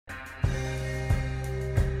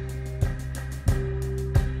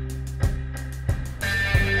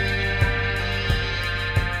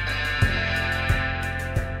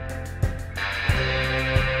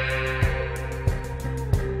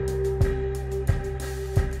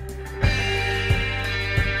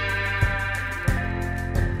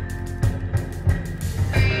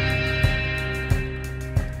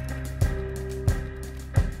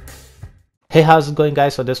Hey, how's it going,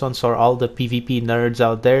 guys? So this one's for all the PvP nerds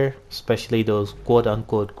out there, especially those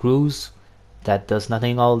quote-unquote crews that does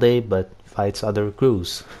nothing all day but fights other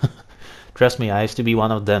crews. Trust me, I used to be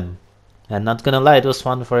one of them. And not gonna lie, it was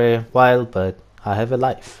fun for a while, but I have a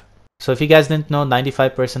life. So if you guys didn't know,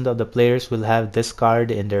 95% of the players will have this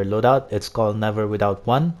card in their loadout. It's called Never Without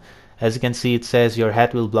One. As you can see, it says your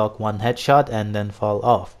hat will block one headshot and then fall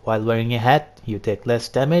off. While wearing a hat, you take less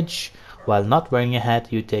damage. While not wearing a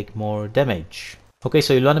hat, you take more damage. Okay,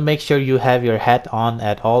 so you want to make sure you have your hat on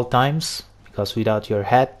at all times, because without your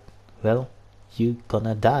hat, well, you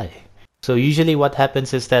gonna die. So usually what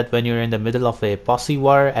happens is that when you're in the middle of a posse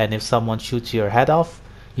war and if someone shoots your hat off,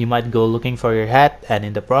 you might go looking for your hat, and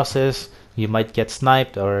in the process, you might get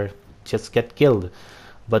sniped or just get killed.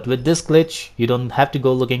 But with this glitch, you don't have to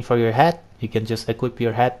go looking for your hat. You can just equip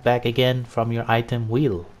your hat back again from your item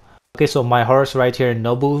wheel. Okay, so my horse right here,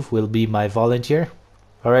 Nobu, will be my volunteer.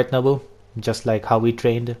 Alright, Nobu, just like how we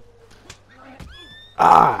trained.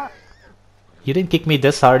 Ah! You didn't kick me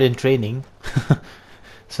this hard in training.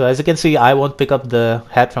 So as you can see, I won't pick up the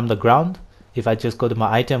hat from the ground. If I just go to my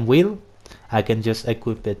item wheel, I can just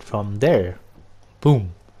equip it from there.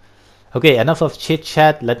 Boom. Okay, enough of chit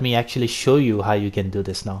chat. Let me actually show you how you can do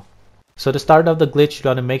this now. So to start off the glitch, you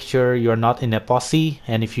want to make sure you're not in a posse,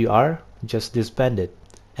 and if you are, just disband it.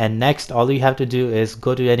 And next, all you have to do is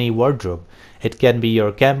go to any wardrobe. It can be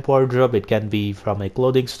your camp wardrobe, it can be from a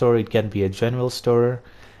clothing store, it can be a general store.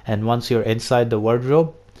 And once you're inside the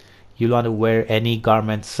wardrobe, you want to wear any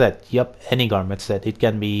garment set. Yup, any garment set. It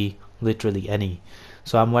can be literally any.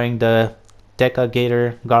 So I'm wearing the Deca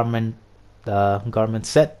Gator garment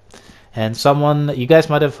set. And you guys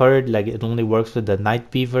might have heard like it only works with the Night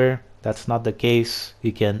Beaver. That's not the case.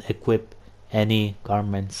 You can equip any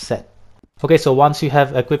garment set. Okay, so once you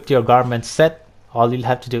have equipped your garment set, all you'll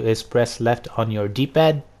have to do is press left on your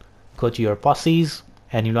D-pad, go to your posses,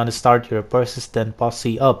 and you want to start your persistent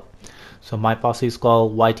posse up. So my posse is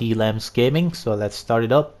called YT Lambs Gaming, so let's start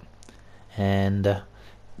it up. And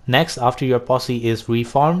next, after your posse is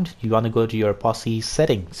reformed, you want to go to your posse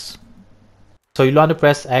settings. So you want to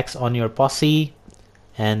press X on your posse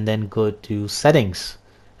and then go to settings.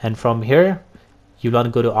 And from here, you want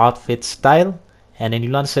to go to outfit style, and then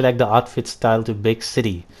you want to select the outfit style to big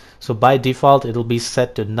city. So by default, it'll be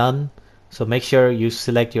set to none. So make sure you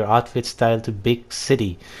select your outfit style to big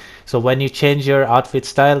city. So when you change your outfit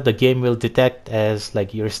style, the game will detect as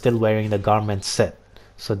like you're still wearing the garment set.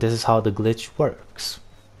 So this is how the glitch works.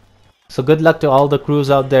 So good luck to all the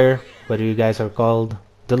crews out there, whether you guys are called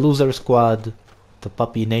the Loser Squad, the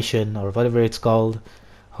Puppy Nation, or whatever it's called.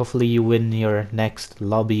 Hopefully you win your next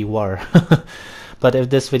lobby war. But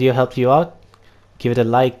if this video helped you out, give it a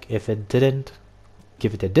like. If it didn't,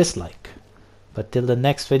 give it a dislike. But till the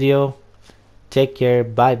next video, take care,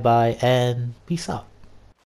 bye bye, and peace out.